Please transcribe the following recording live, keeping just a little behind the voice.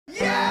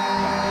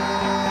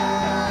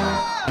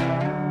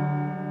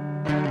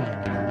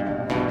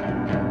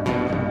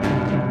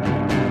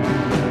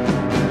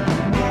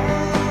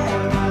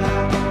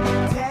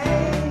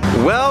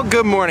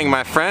Good morning,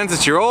 my friends.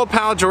 It's your old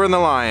pal Jordan the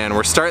Lion.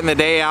 We're starting the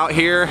day out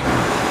here,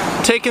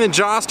 taking the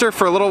Joster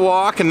for a little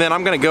walk, and then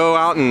I'm gonna go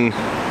out and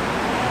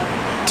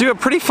do a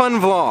pretty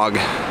fun vlog.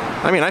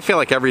 I mean, I feel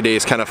like every day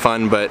is kind of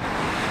fun, but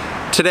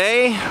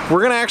today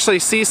we're gonna actually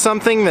see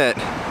something that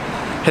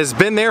has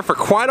been there for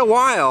quite a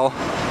while,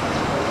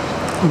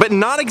 but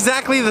not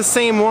exactly the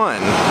same one.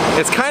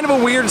 It's kind of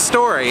a weird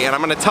story, and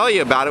I'm gonna tell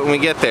you about it when we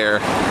get there.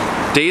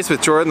 Daze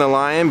with Jordan the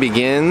Lion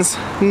begins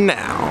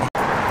now.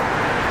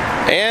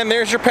 And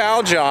there's your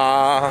pal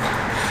Jaw.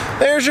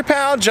 There's your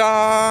pal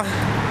Jaw.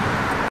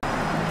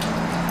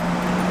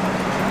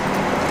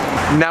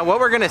 Now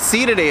what we're gonna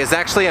see today is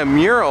actually a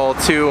mural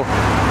to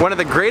one of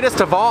the greatest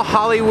of all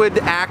Hollywood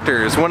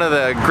actors, one of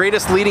the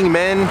greatest leading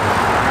men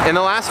in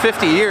the last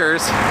 50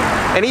 years,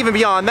 and even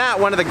beyond that,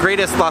 one of the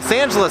greatest Los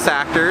Angeles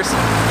actors,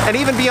 and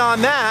even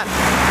beyond that,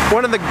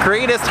 one of the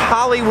greatest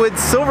Hollywood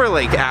Silver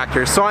Lake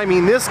actors. So I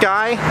mean, this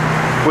guy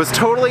was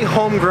totally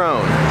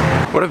homegrown.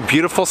 What a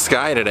beautiful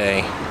sky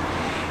today.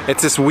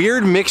 It's this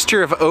weird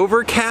mixture of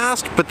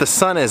overcast, but the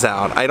sun is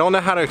out. I don't know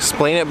how to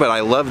explain it, but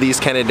I love these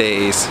kind of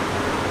days.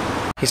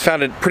 He's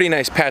found a pretty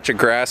nice patch of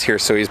grass here,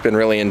 so he's been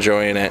really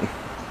enjoying it.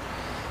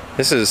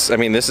 This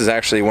is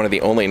actually one of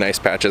the only nice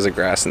patches of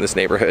grass in this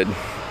neighborhood.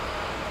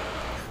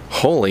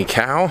 Holy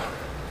cow.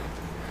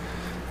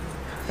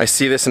 I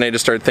see this and I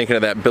just started thinking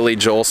of that Billy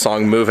Joel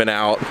song, Moving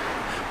Out.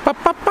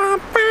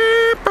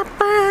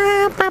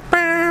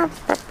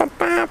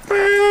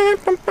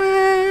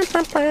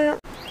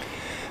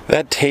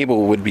 That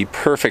table would be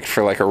perfect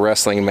for like a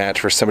wrestling match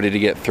for somebody to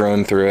get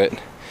thrown through it.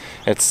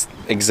 It's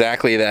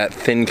exactly that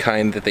thin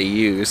kind that they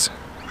use.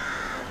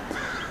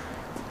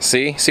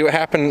 See what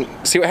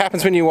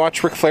happens when you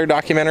watch Ric Flair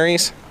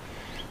documentaries?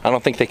 I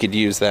don't think they could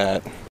use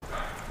that.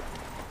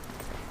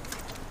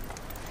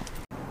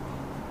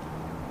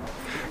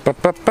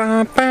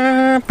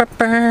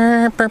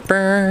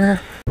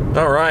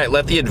 Alright,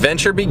 let the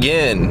adventure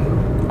begin.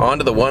 On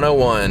to the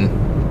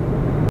 101.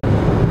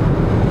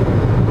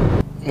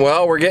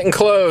 Well, we're getting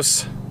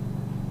close.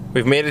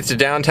 We've made it to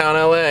downtown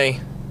LA.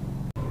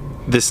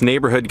 This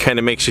neighborhood kind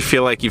of makes you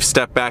feel like you've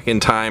stepped back in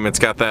time. It's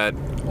got that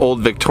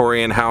old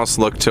Victorian house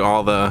look to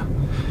all the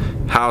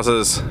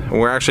houses.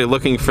 We're actually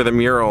looking for the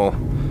mural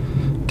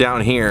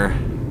down here.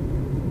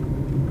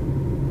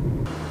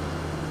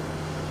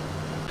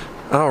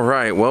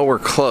 Alright, well, we're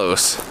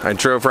close. I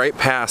drove right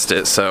past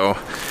it, so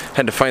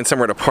had to find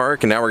somewhere to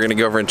park, and now we're gonna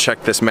go over and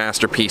check this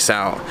masterpiece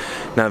out.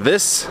 Now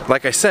this,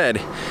 like I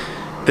said,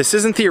 this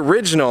isn't the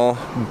original,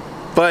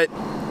 but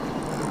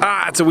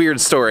it's a weird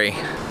story.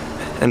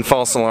 And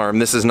false alarm,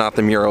 this is not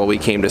the mural we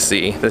came to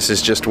see. This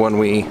is just one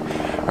we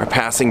are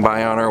passing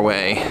by on our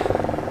way.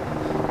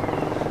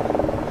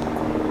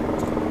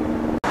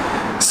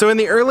 So in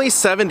the early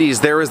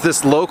 70s, there was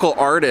this local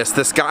artist,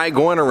 this guy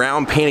going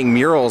around painting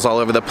murals all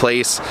over the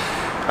place.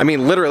 I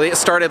mean, literally, it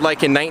started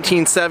like in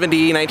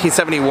 1970,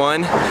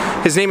 1971.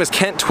 His name is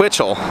Kent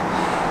Twitchell.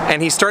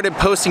 And he started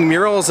posting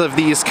murals of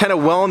these kind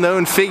of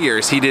well-known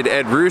figures. He did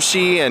Ed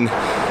Ruschi and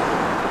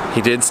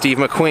he did Steve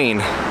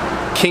McQueen,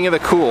 King of the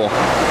Cool.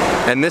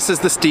 And this is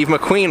the Steve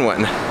McQueen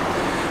one.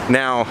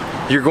 Now,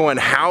 you're going,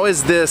 how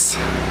is this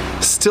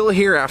still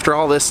here after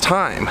all this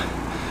time?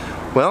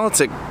 Well,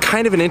 it's a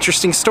kind of an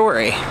interesting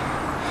story.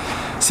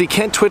 See,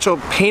 Kent Twitchell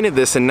painted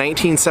this in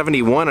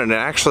 1971 and it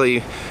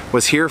actually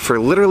was here for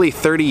literally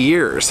 30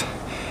 years.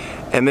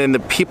 And then the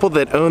people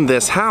that owned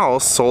this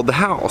house sold the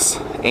house.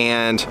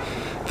 And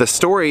the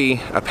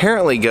story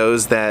apparently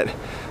goes that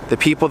the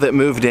people that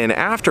moved in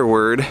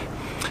afterward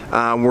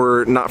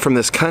were not from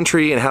this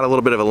country and had a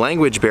little bit of a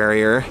language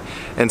barrier,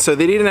 and so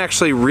they didn't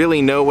actually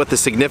really know what the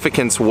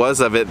significance was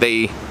of it.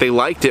 They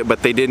liked it,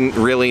 but they didn't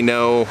really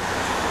know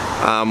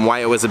why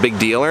it was a big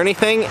deal or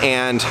anything.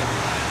 And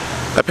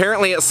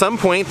apparently at some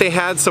point they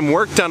had some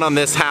work done on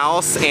this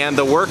house, and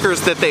the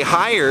workers that they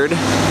hired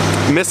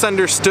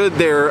misunderstood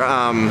their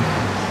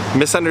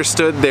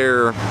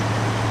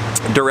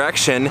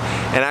direction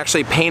and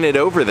actually painted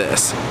over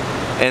this.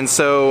 And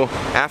so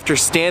after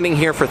standing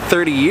here for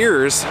 30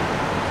 years,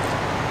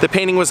 the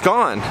painting was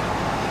gone.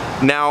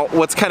 Now,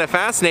 what's kind of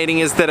fascinating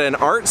is that an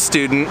art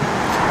student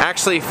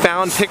actually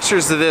found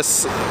pictures of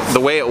this the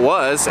way it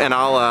was, and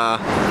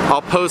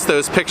I'll post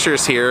those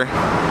pictures here.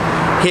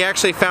 He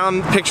actually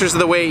found pictures of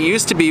the way it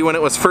used to be when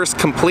it was first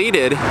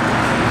completed,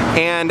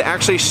 and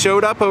actually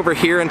showed up over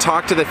here and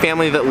talked to the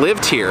family that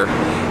lived here,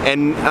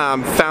 and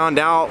found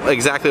out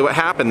exactly what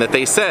happened. That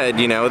they said,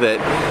 you know, that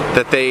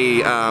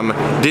they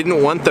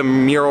didn't want the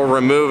mural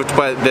removed,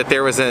 but that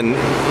there was an,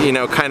 you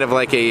know, kind of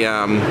like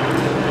a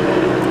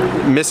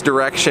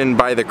misdirection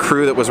by the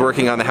crew that was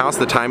working on the house at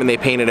the time, and they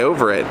painted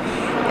over it.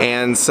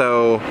 And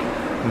so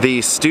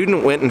the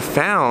student went and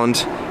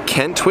found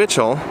Kent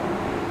Twitchell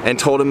and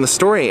told him the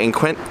story, and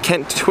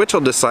Kent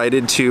Twitchell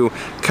decided to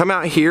come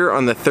out here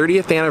on the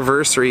 30th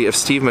anniversary of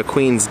Steve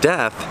McQueen's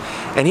death,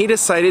 and he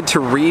decided to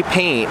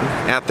repaint,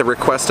 at the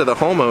request of the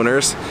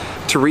homeowners,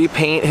 to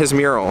repaint his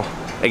mural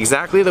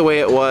exactly the way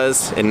it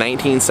was in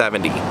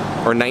 1970,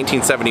 or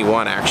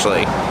 1971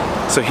 actually.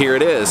 So here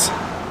it is.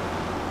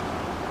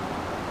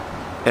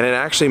 and it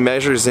actually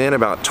measures in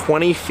about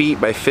 20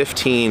 feet by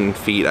 15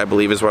 feet, I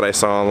believe is what I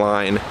saw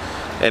online.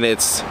 And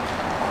it's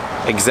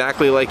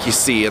exactly like you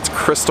see. It's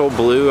crystal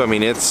blue. I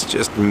mean, it's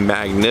just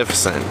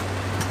magnificent.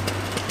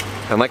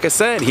 And like I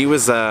said, he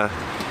was a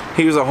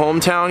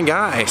hometown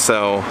guy,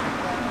 so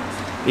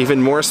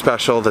even more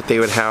special that they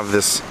would have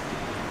this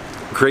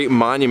great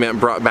monument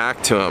brought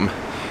back to him.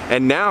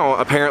 And now,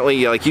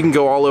 apparently, like, you can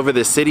go all over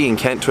the city, and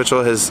Kent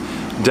Twitchell has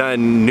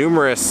done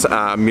numerous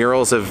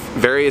murals of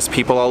various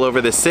people all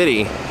over the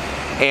city,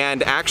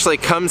 and actually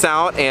comes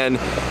out and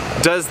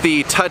does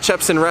the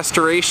touch-ups and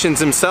restorations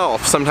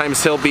himself.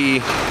 Sometimes he'll be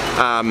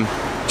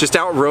just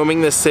out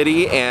roaming the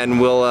city,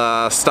 and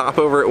will stop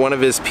over at one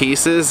of his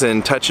pieces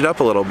and touch it up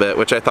a little bit,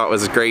 which I thought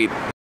was great.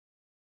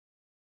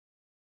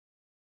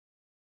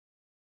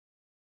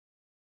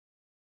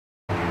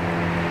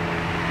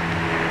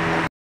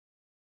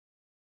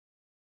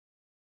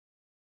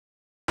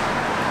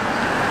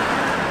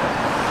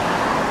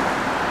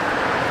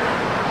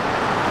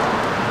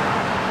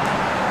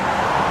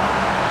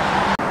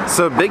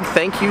 So a big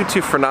thank you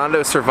to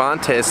Fernando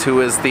Cervantes, who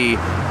was the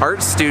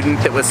art student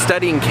that was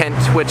studying Kent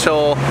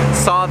Twitchell,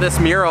 saw this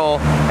mural,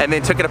 and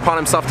then took it upon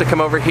himself to come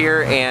over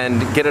here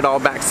and get it all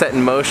back set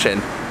in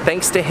motion.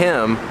 Thanks to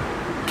him,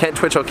 Kent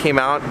Twitchell came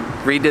out,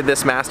 redid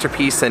this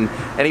masterpiece, and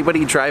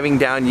anybody driving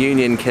down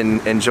Union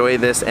can enjoy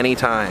this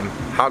anytime.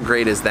 How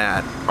great is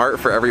that? Art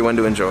for everyone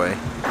to enjoy.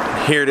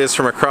 Here it is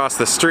from across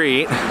the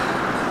street.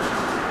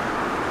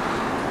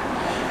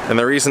 And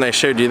the reason I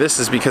showed you this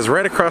is because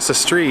right across the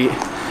street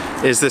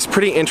is this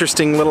pretty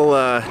interesting little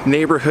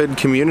neighborhood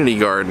community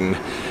garden.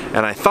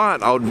 And I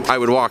thought I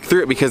would walk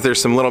through it because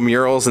there's some little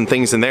murals and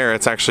things in there.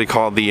 It's actually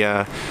called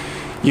the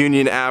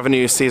Union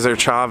Avenue Cesar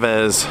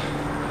Chavez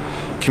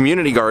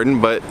Community Garden,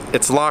 but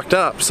it's locked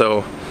up,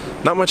 so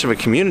not much of a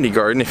community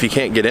garden if you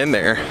can't get in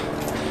there.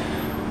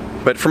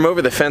 But from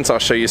over the fence, I'll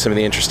show you some of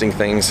the interesting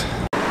things.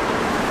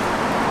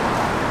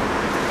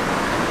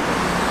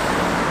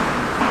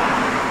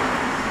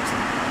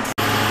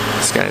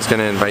 This guy's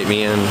gonna invite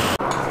me in.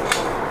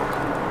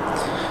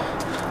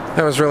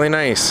 That was really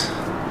nice.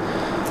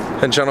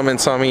 A gentleman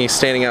saw me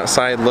standing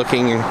outside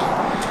looking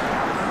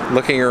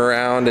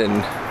around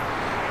and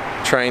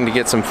trying to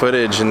get some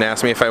footage and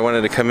asked me if I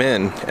wanted to come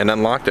in, and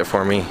unlocked it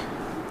for me.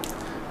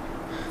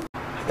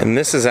 And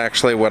this is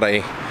actually what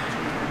I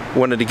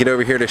wanted to get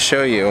over here to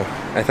show you.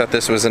 I thought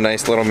this was a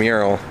nice little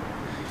mural.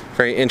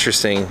 Very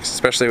interesting,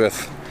 especially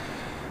with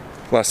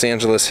Los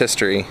Angeles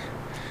history.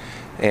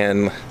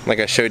 And like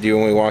I showed you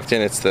when we walked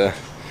in, it's the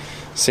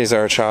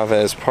Cesar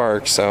Chavez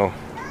Park, so.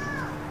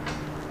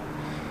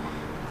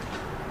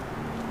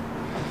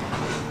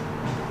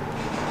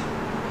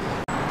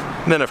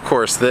 And then of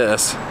course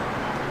this.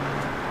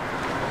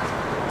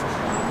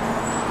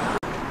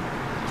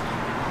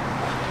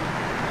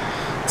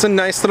 It's a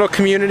nice little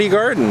community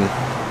garden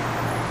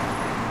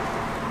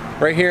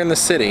right here in the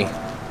city.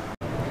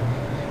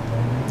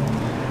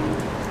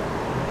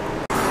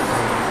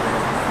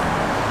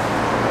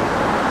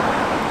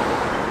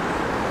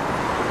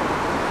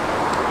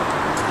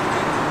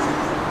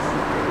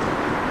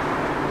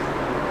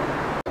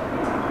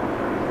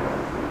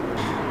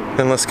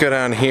 Then let's go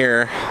down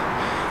here.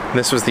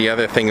 This was the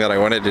other thing that I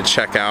wanted to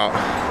check out.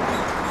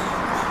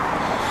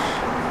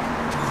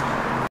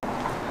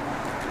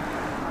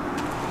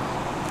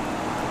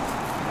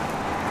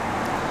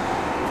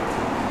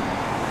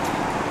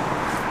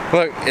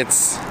 Look,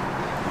 it's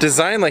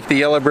designed like the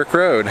yellow brick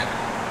road.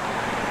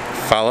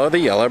 Follow the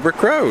yellow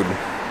brick road.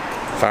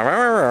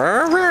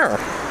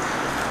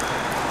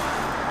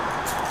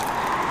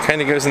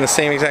 Kind of goes in the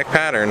same exact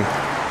pattern.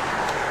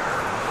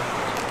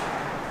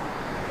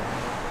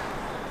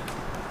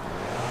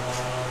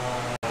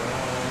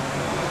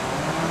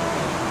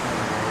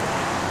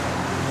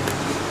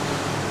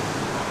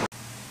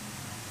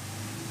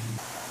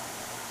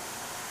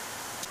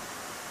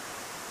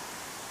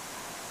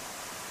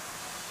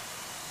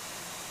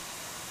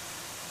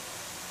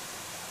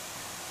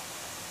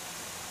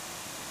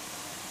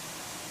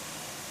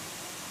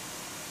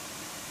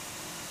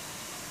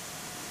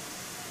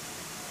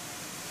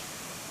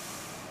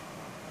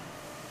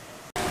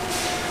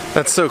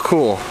 That's so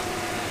cool.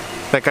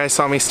 That guy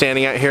saw me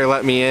standing out here,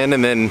 let me in,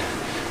 and then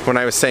when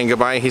I was saying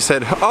goodbye, he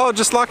said, "Oh,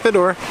 just lock the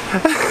door."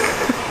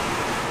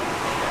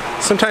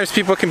 Sometimes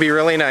people can be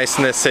really nice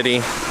in this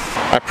city.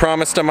 I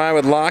promised him I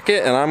would lock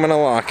it, and I'm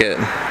gonna lock it.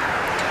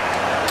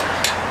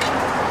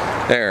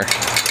 There.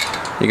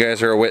 You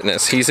guys are a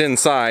witness. He's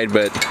inside,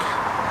 but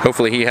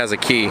hopefully he has a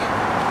key.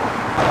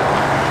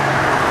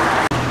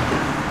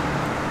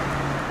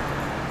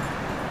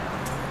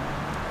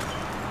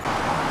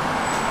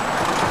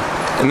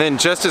 And then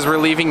just as we're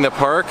leaving the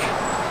park,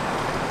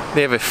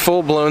 they have a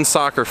full-blown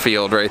soccer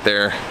field right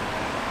there.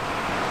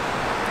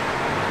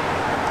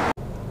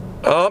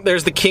 Oh,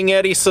 there's the King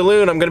Eddie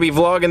Saloon. I'm gonna be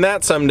vlogging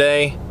that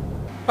someday.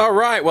 All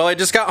right, well, I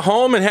just got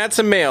home and had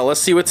some mail.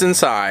 Let's see what's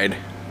inside.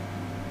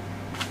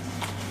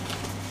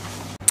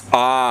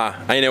 Ah,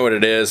 I know what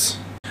it is.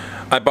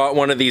 I bought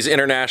one of these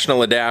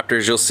international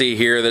adapters. You'll see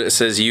here that it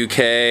says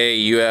UK,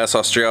 US,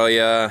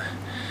 Australia,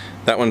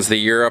 That one's the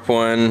Europe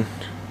one.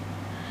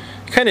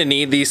 Kind of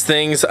need these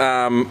things.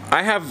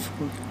 I have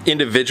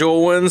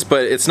individual ones,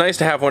 but it's nice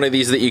to have one of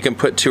these that you can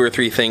put 2 or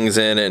 3 things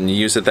in and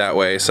use it that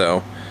way,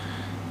 so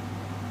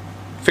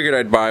figured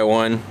I'd buy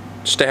one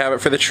just to have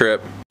it for the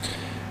trip.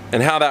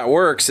 And how that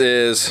works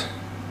is,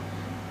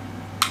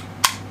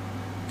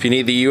 if you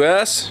need the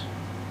US,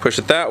 push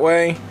it that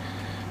way.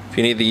 If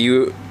you need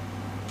the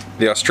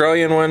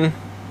Australian one,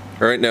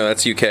 or no,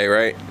 that's UK,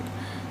 right?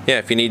 Yeah,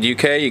 if you need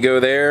UK, you go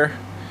there.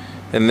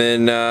 And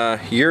then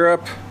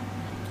Europe,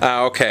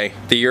 okay,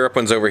 the Europe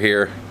one's over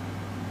here.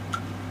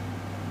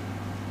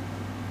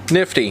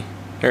 Nifty,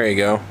 there you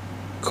go,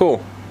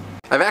 cool.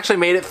 I've actually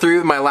made it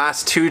through my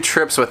last 2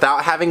 trips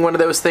without having one of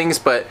those things,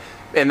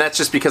 and that's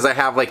just because I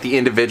have like the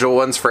individual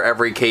ones for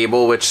every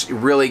cable, which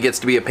really gets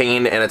to be a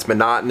pain and it's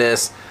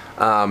monotonous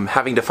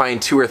having to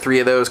find 2 or 3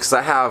 of those, because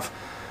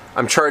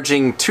I'm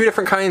charging 2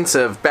 different kinds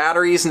of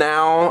batteries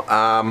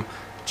now.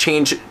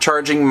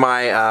 Charging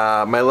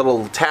my my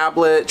little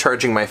tablet,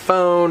 charging my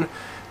phone,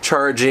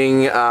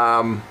 charging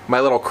my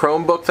little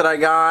Chromebook that I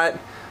got.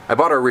 I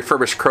bought a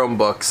refurbished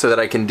Chromebook so that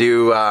I can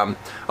do a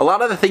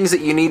lot of the things that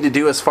you need to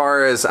do as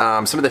far as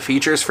some of the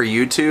features for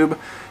YouTube.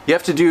 You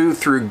have to do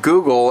through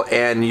Google,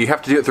 and you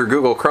have to do it through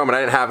Google Chrome, and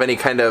I didn't have any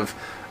kind of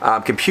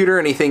computer or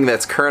anything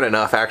that's current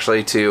enough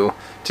actually to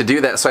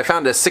do that. So I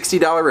found a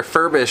 $60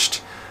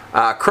 refurbished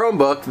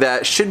Chromebook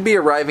that should be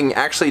arriving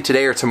actually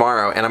today or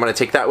tomorrow, and I'm going to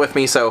take that with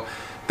me. So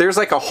there's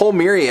like a whole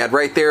myriad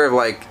right there of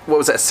like, what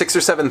was that, 6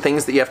 or 7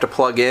 things that you have to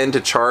plug in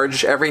to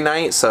charge every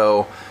night.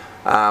 So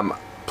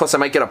plus I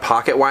might get a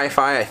pocket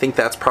Wi-Fi. I think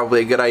that's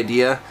probably a good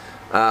idea.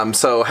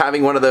 So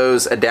having one of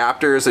those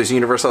adapters, those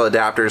universal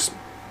adapters,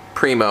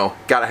 primo,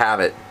 gotta have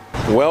it.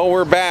 Well,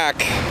 we're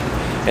back,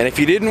 and if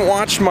you didn't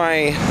watch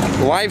my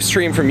live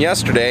stream from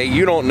yesterday,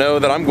 you don't know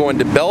that I'm going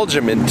to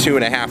Belgium in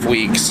 2.5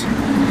 weeks.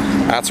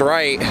 That's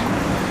right,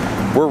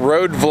 we're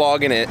road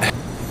vlogging it.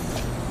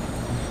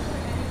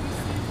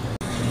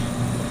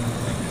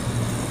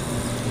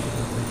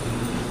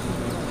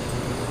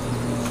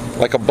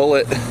 Like a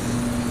bullet.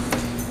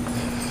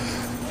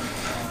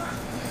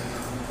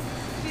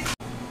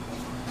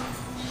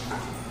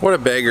 What a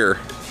beggar.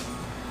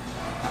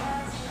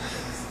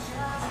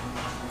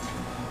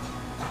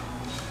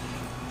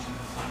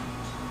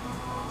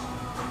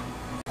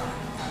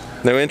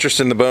 No interest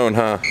in the bone,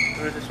 huh?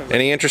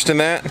 Any interest in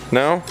that?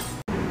 No?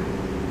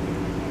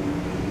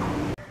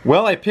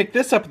 Well, I picked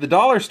this up at the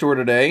dollar store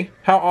today.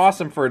 How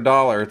awesome for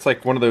 $1. It's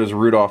like one of those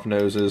Rudolph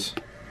noses.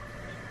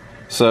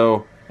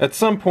 So, at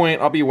some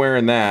point, I'll be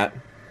wearing that.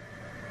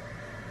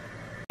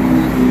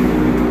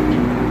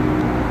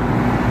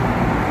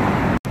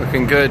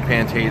 Looking good,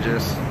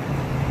 Pantages.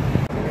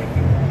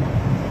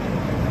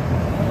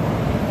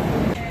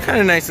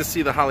 Kind of nice to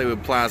see the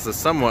Hollywood Plaza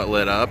somewhat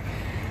lit up.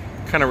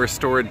 Kind of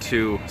restored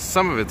to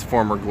some of its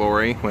former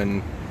glory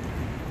when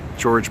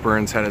George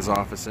Burns had his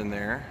office in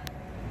there.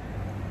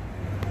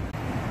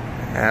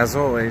 As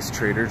always,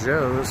 Trader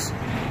Joe's.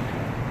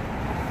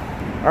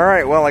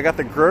 Alright, well, I got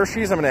the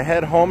groceries. I'm going to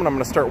head home and I'm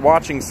going to start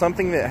watching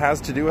something that has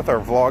to do with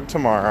our vlog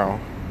tomorrow.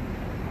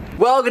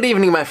 Well, good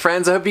evening, my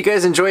friends. I hope you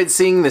guys enjoyed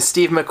seeing the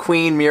Steve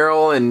McQueen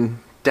mural in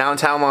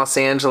downtown Los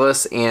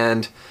Angeles.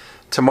 And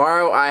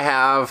tomorrow I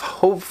have,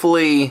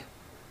 hopefully,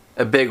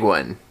 a big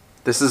one.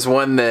 This is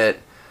one that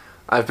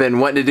I've been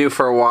wanting to do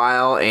for a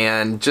while,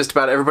 and just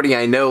about everybody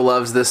I know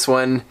loves this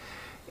one.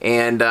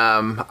 And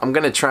I'm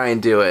going to try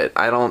and do it.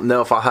 I don't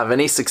know if I'll have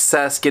any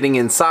success getting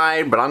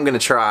inside, but I'm going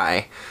to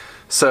try.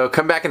 So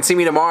come back and see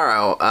me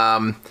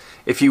tomorrow.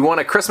 If you want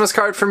a Christmas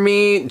card from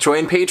me,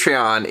 join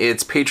Patreon.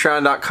 It's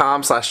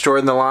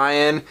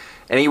patreon.com/JordanTheLion.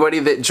 Anybody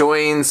that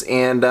joins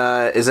and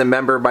is a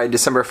member by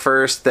December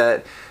 1st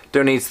that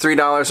donates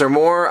 $3 or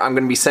more, I'm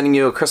going to be sending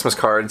you a Christmas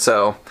card.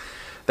 So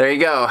there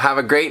you go. Have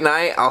a great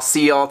night. I'll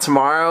see you all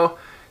tomorrow.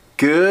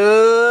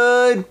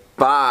 Goodbye.